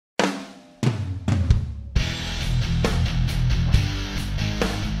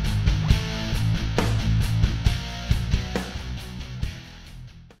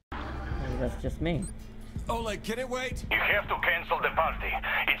me. Oleg, can it wait? You have to cancel the party.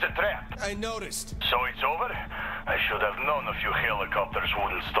 It's a trap. I noticed. So it's over? I should have known a few helicopters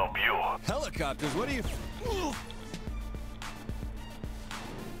wouldn't stop you. Helicopters? What are you...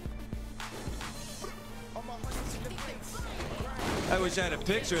 I wish I had a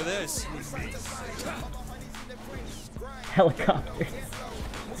picture of this. Helicopters.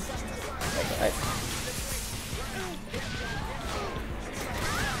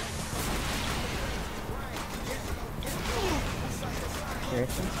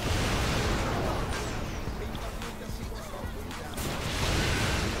 Seriously?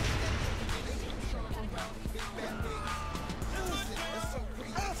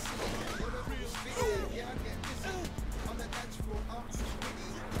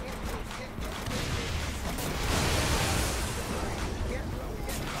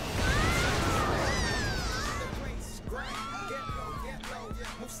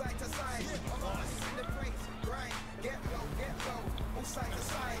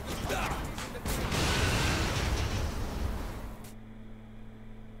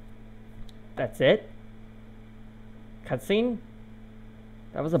 That's it? Cutscene?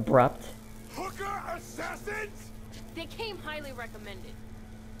 That was abrupt. Hooker assassins? They came highly recommended.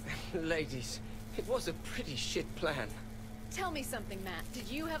 Ladies, it was a pretty shit plan. Tell me something, Matt. Did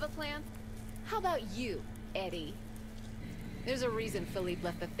you have a plan? How about you, Eddie? There's a reason Philippe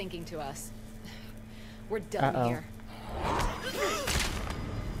left the thinking to us. We're done here.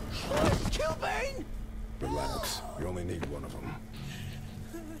 Kilbane! Relax. You only need one of them.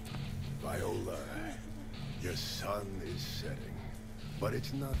 Viola, your sun is setting, but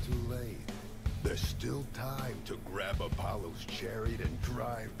it's not too late. There's still time to grab Apollo's chariot and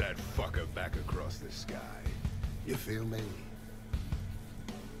drive that fucker back across the sky. You feel me?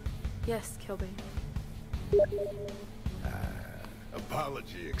 Yes, Kilbane.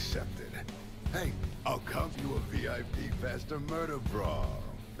 Apology accepted. Hey, I'll comp you a VIP faster murder brawl.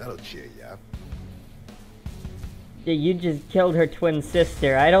 That'll cheer you up. Yeah, you just killed her twin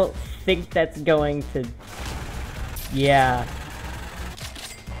sister. I don't think that's going to... Yeah.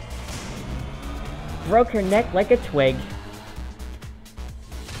 Broke her neck like a twig.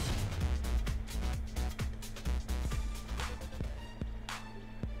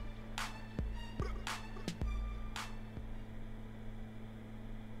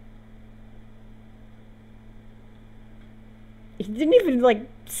 He didn't even like...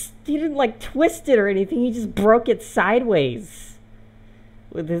 He didn't like twist it or anything. He just broke it sideways.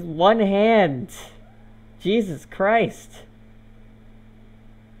 With his one hand. Jesus Christ.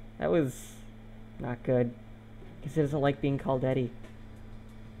 That was not good. Because he doesn't like being called Eddie.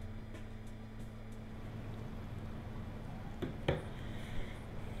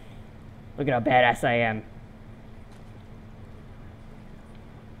 Look at how badass I am.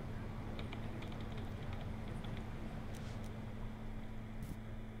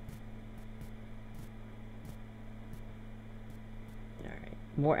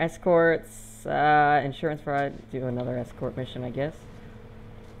 More escorts, insurance fraud, do another escort mission, I guess.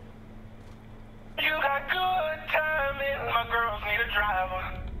 You got good timing, my girls need a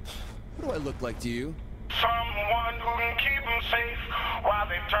driver. What do I look like to you? Someone who can keep them safe while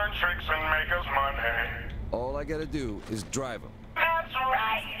they turn tricks and make us money. All I gotta do is drive them. That's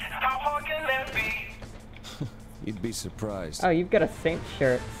right. How hard can that be? You'd be surprised. Oh, you've got a Saint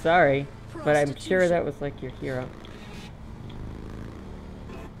shirt. Sorry, but I'm sure that was like your hero.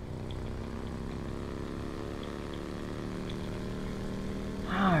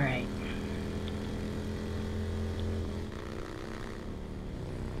 Alright.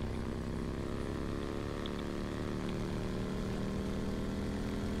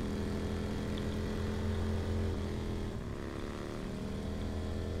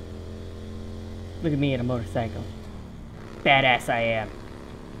 Look at me in a motorcycle. Badass I am.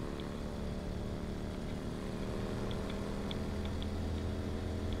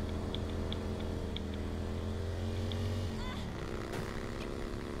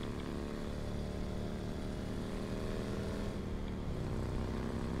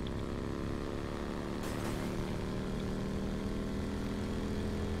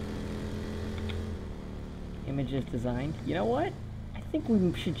 Images designed. You know what? I think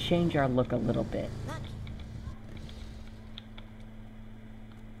we should change our look a little bit.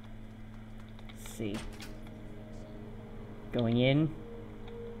 Let's see. Going in.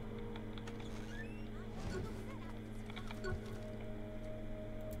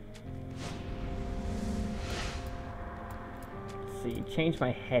 Let's see. Change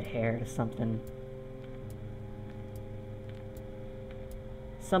my head hair to something.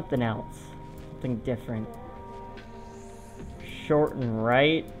 Something else. Something different. Short and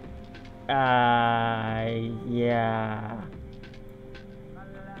right. Yeah.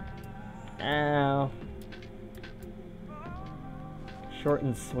 Ow. Short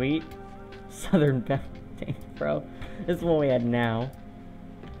and sweet. Southern Belle. Dang, bro. This is what we had now.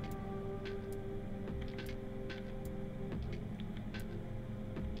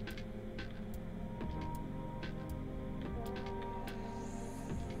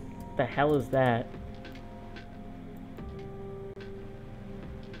 The hell is that?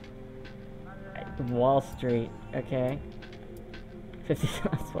 Wall Street, okay. 50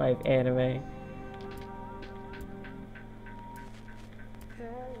 Cent Wife anime.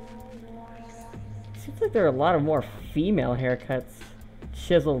 Seems like there are a lot of more female haircuts.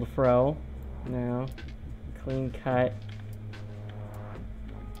 Chiseled fro. No. Clean cut.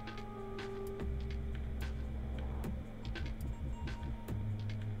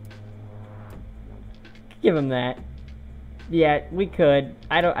 Give him that. Yeah, we could.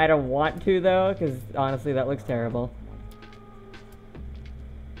 I don't want to though, because honestly that looks terrible.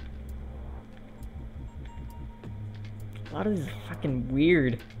 A lot of this is fucking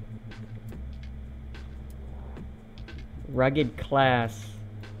weird. Rugged class.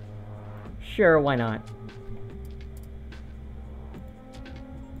 Sure, why not?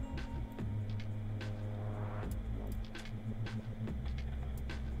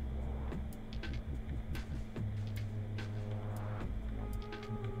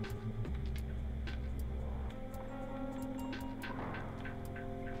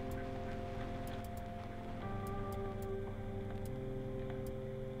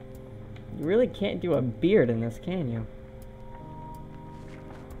 You really can't do a beard in this, can you?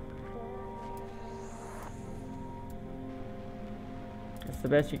 That's the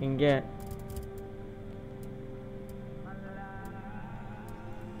best you can get.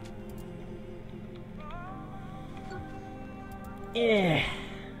 Yeah,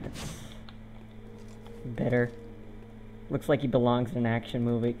 that's better. Looks like he belongs in an action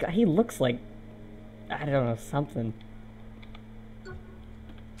movie. God, he looks like, I don't know, something.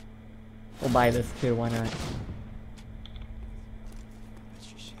 We'll buy this too, why not?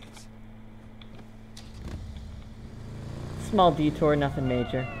 Small detour, nothing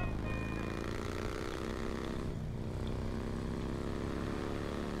major.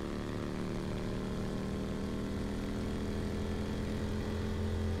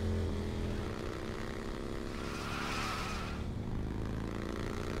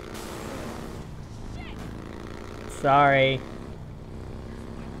 Sorry.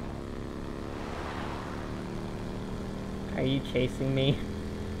 Are you chasing me?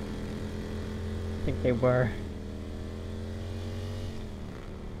 I think they were.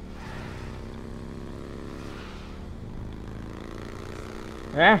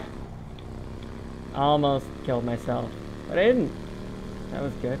 Ah! Almost killed myself, but I didn't. That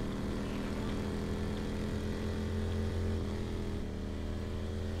was good.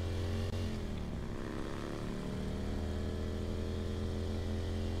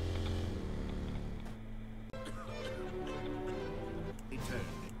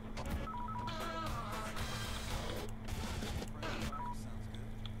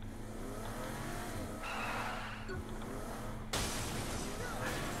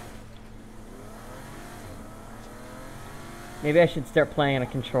 Maybe I should start playing on a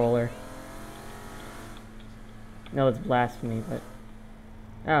controller. No, it's blasphemy, but...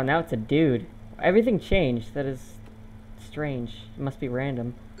 Oh, now it's a dude. Everything changed. That is strange. It must be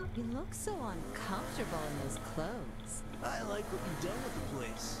random. You look so uncomfortable in those clothes. I like what you've done with the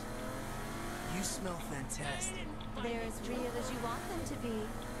place. You smell fantastic. They're as real as you want them to be.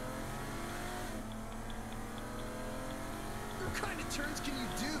 What kind of turns can you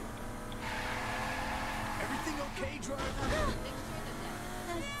do? Everything okay, driver?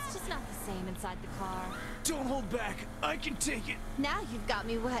 It's just not the same inside the car. Don't hold back. I can take it. Now you've got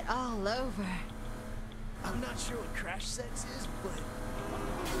me wet all over. I'm not sure what crash sex is, but...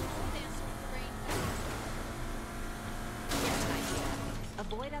 Here's an idea.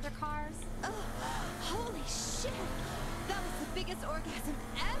 Avoid other cars. Oh, holy shit! That was the biggest orgasm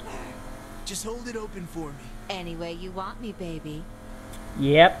ever! Just hold it open for me. Any way you want me, baby.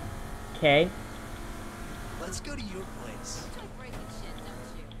 Yep. Okay. Let's go to your place. You enjoy breaking shit,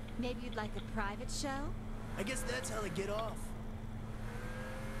 don't you? Maybe you'd like a private show? I guess that's how they get off.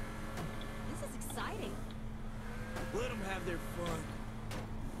 This is exciting. Let them have their fun.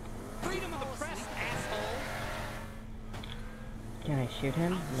 Freedom of the press, asshole! Can I shoot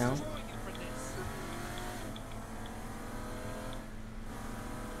him? No. You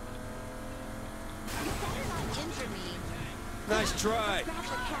better not injure me. Nice try. Grab the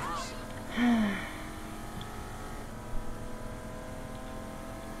cash.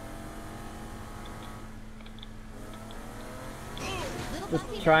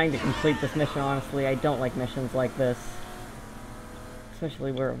 just trying to complete this mission, honestly. I don't like missions like this.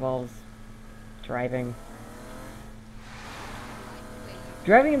 Especially where it involves driving.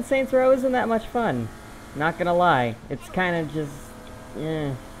 Driving in Saints Row isn't that much fun. Not gonna lie. It's kind of just...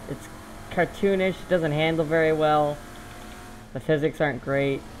 it's cartoonish, it doesn't handle very well. The physics aren't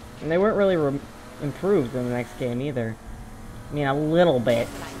great. And they weren't really improved in the next game either. I mean, a little bit.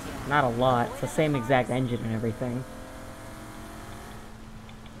 Not a lot. It's the same exact engine and everything.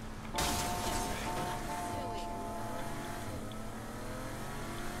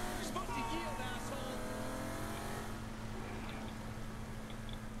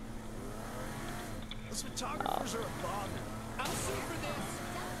 Those photographers are a bother. I'll sue for this.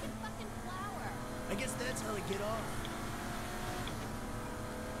 Delicate fucking flower. I guess that's how they get off.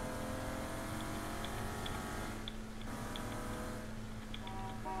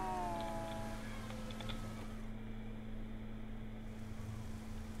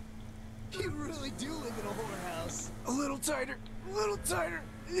 You really do live in a whorehouse. A little tighter,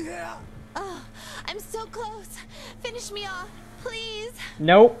 yeah. Oh, I'm so close. Finish me off, please.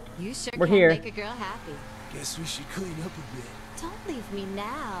 Nope. You sure We're can here. make a girl happy. Guess we should clean up a bit. Don't leave me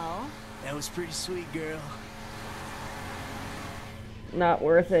now. That was pretty sweet, girl. Not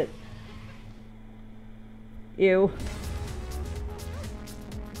worth it. Ew.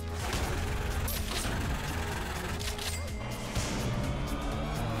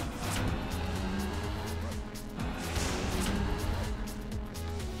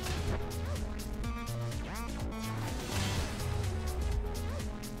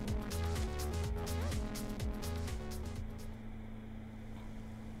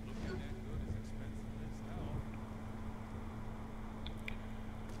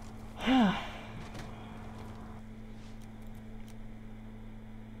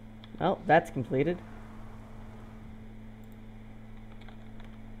 Well, that's completed.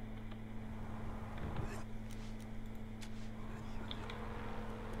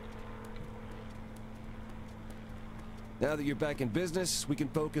 Now that you're back in business, we can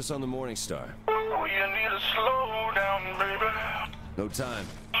focus on the Morning Star. Oh, you need to slow down, baby. No time.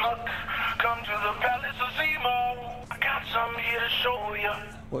 Look, come to the Palace of Zemo. I got something here to show you.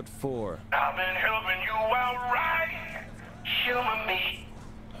 What for? I've been helping you out right. Humor me.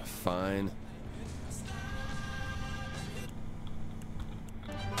 Fine.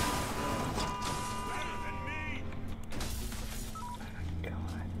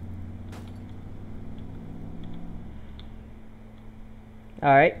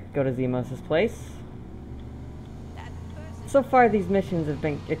 Alright, go to Zemos' place. So far these missions have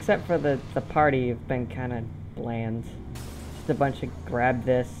been, except for the party, have been kind of bland. Just a bunch of grab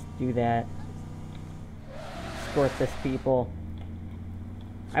this, do that. Escort this people.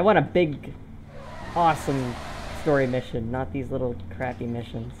 I want a big, awesome story mission, not these little crappy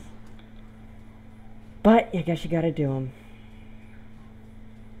missions. But I guess you gotta do them.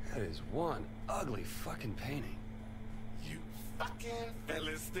 That is one ugly fucking painting. You fucking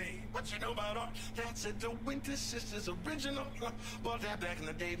Philistine. What you know about art? That's a the Winter Sisters original. Bought that back in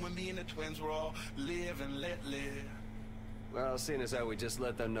the day when me and the twins were all live and let live. Well, seeing as how we just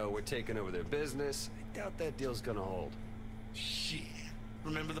let them know we're taking over their business, I doubt that deal's gonna hold. Shit.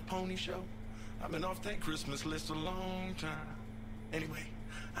 Remember the pony show? I've been off that Christmas list a long time. Anyway,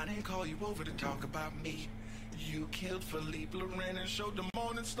 I didn't call you over to talk about me. You killed Philippe Loren and showed the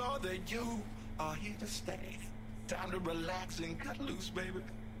Morning Star that you are here to stay. Time to relax and cut loose, baby.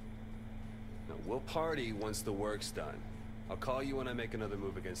 Now, we'll party once the work's done. I'll call you when I make another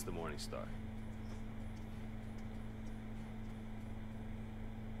move against the Morning Star.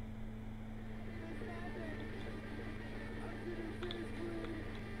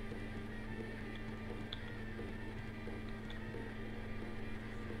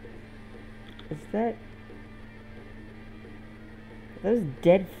 Is that... Are those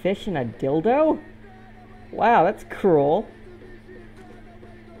dead fish in a dildo? Wow, that's cruel.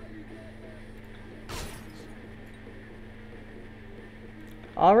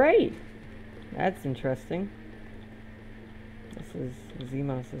 Alright. That's interesting. This is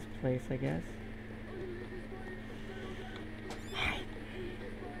Zemos' place, I guess.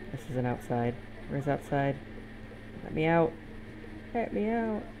 This isn't outside. Where's outside? Let me out. Let me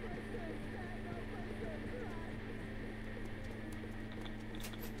out.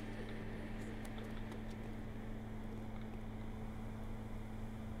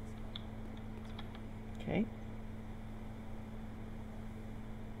 Okay.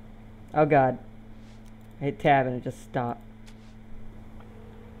 Oh god. I hit tab and it just stopped.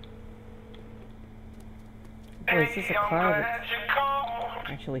 Oh, is this a car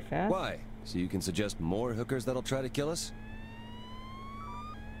that's actually fast? Why? So you can suggest more hookers that'll try to kill us?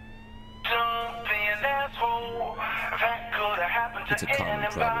 know that could have happened to It's a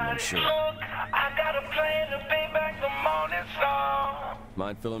common problem, I'm sure. Look, I got a plan to pay back the morning star.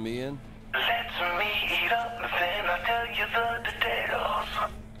 Mind filling me in? Let's meet up, then I'll tell you the details.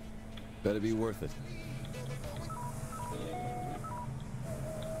 Better be worth it.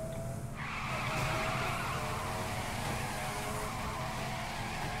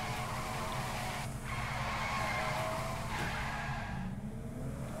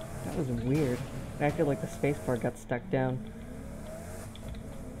 That was weird. I acted like the spacebar got stuck down.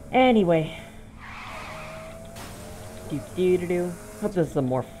 Anyway. Do-do-do-do. Hope this is a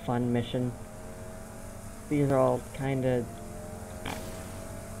more fun mission. These are all kinda...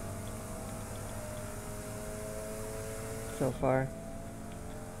 so far.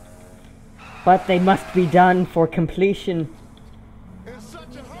 But they must be done for completion. In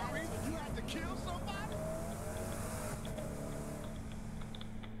such a hurry, you have to kill somebody?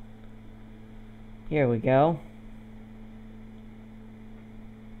 Here we go.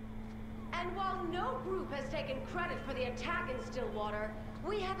 And while no group has taken credit for the attack in Stillwater,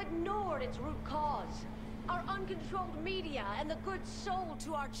 we have ignored its root cause. Our uncontrolled media and the good soul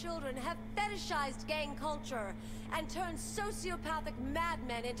to our children have fetishized gang culture and turned sociopathic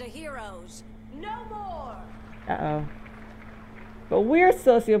madmen into heroes. No more! Uh-oh. But we're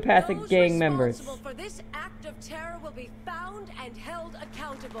sociopathic Those gang members. responsible for this act of terror will be found and held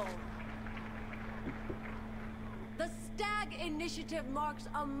accountable. The Stag Initiative marks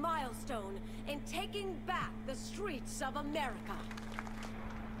a milestone in taking back the streets of America.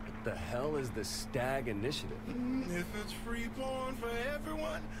 What the hell is the Stag Initiative? If it's free porn for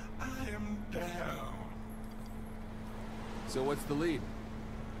everyone, I am down. So what's the lead?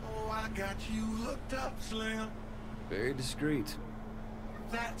 Oh, I got you hooked up, Slim. Very discreet.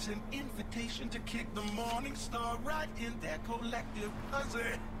 That's an invitation to kick the Morning Star right in their collective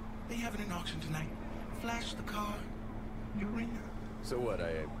pussy. They have an auction tonight. Flash the card. You're in. So what,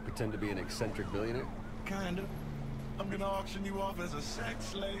 I pretend to be an eccentric billionaire? Kind of. I'm gonna auction you off as a sex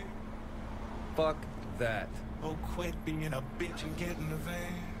slave. Fuck that. Oh, quit being a bitch and get in the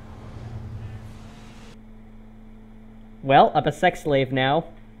van. Well, I'm a sex slave now.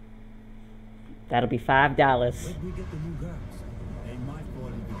 That'll be $5. Where do we get the new girls? Ain't my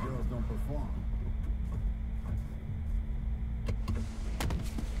fault if the girls don't perform.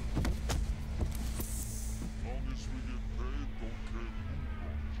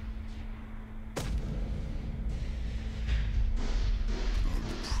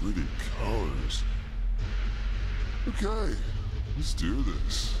 Pretty colors. Okay, let's do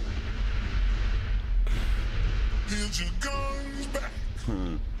this. Here's your guns back.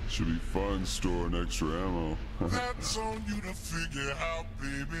 Should be fun storing extra ammo. That's on you to figure out,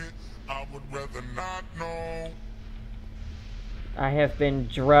 baby. I would rather not know. I have been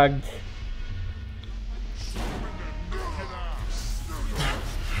drugged.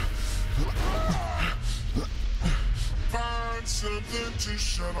 Find something to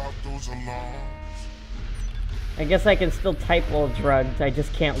shut off those alarms. I guess I can still type while drugged. I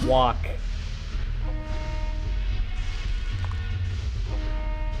just can't walk.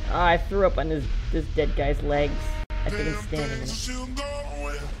 Oh, I threw up on this dead guy's legs. I think I'm standing in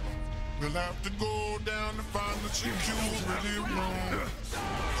it. We'll have to go down to find the chick you really want.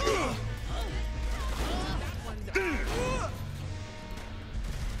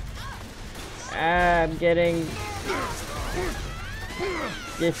 I'm getting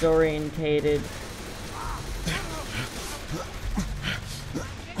disorientated.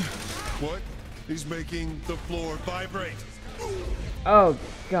 What? He's making the floor vibrate. Oh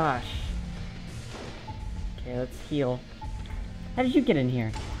gosh. Okay, let's heal. How did you get in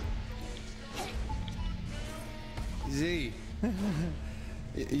here? Z.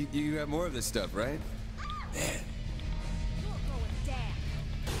 You have more of this stuff, right? Man.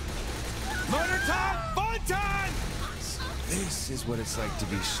 Murder time! Fun time! So this is what it's like to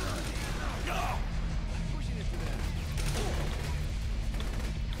be Shawnee.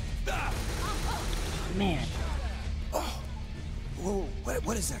 Man. Oh. Whoa,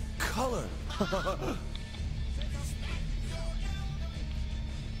 what is that color?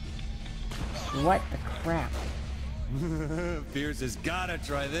 What the crap? Pierce has gotta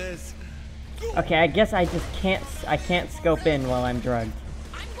try this. Okay, I guess I just can't scope in while I'm drugged.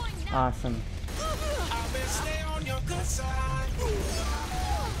 Awesome.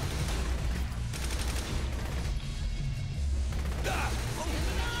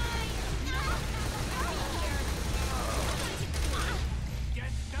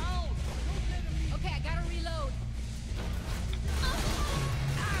 Okay, I gotta reload.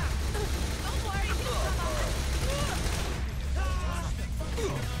 Don't worry,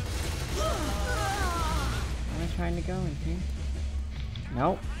 trying to go in here?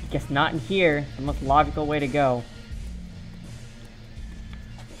 Nope. Guess not in here. The most logical way to go.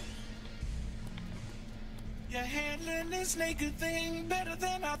 You're handling this naked thing better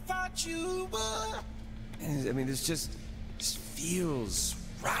than I thought you would. I mean, this just feels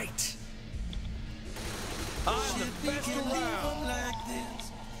right. I'm the best around. Like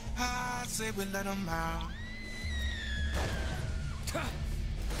this. I say we let 'em out.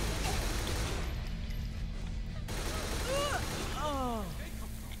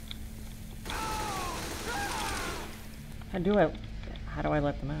 How do I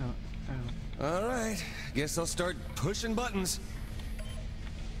let them out? Oh. All right, guess I'll start pushing buttons.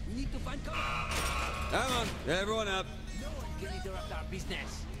 We need to find cover. Come on, everyone up. No one can interrupt our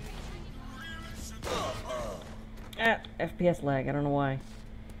business. FPS lag. I don't know why.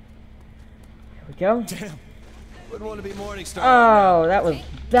 Here we go. Damn. Wouldn't want to be Morningstar. Oh, that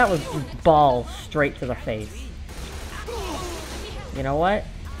was ball straight to the face. You know what?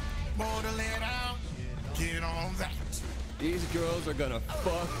 More to let out. Get on that. These girls are gonna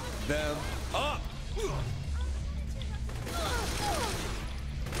fuck them up.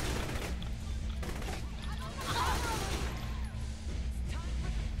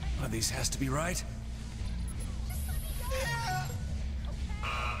 One of these has to be right.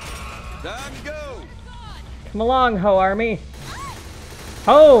 Time to go. Come along, Ho Army.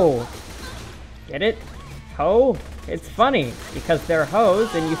 Ho! Get it? Ho? It's funny, because they're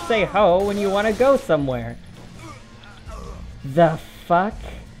hoes, and you say ho when you want to go somewhere. The fuck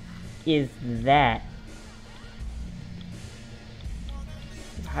is that?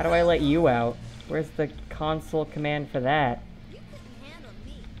 How do I let you out? Where's the console command for that?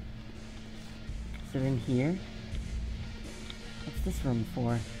 Is it in here? What's this room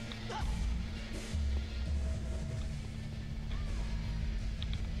for?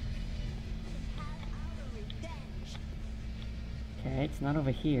 Okay, it's not over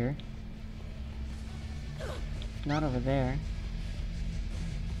here. It's not over there.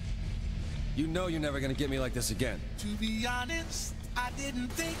 You know you're never gonna get me like this again. To be honest, I didn't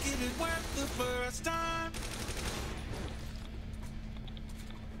think it'd work the first time.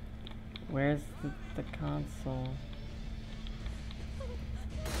 Where's the console?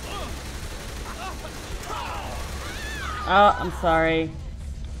 Oh, I'm sorry.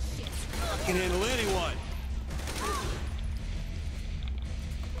 I can handle anyone.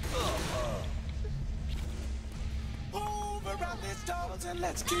 Over on these doors and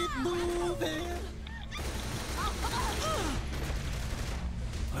let's keep moving.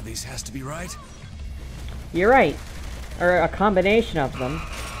 One of these has to be right. You're right. Or a combination of them.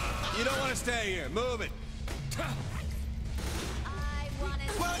 You don't want to stay here. Move it.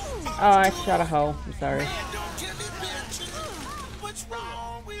 Oh, I shot a hoe. I'm sorry. Don't kill me, bitch. What's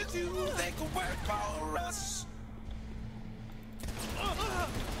wrong with you? They can work for us.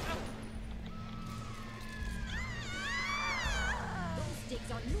 Those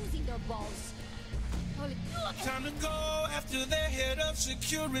sticks are losing their balls. Time to go after the head of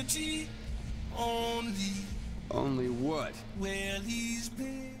security. Only what? Well, he's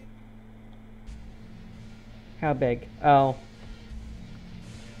big. How big? Oh.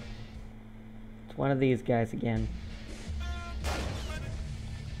 It's one of these guys again.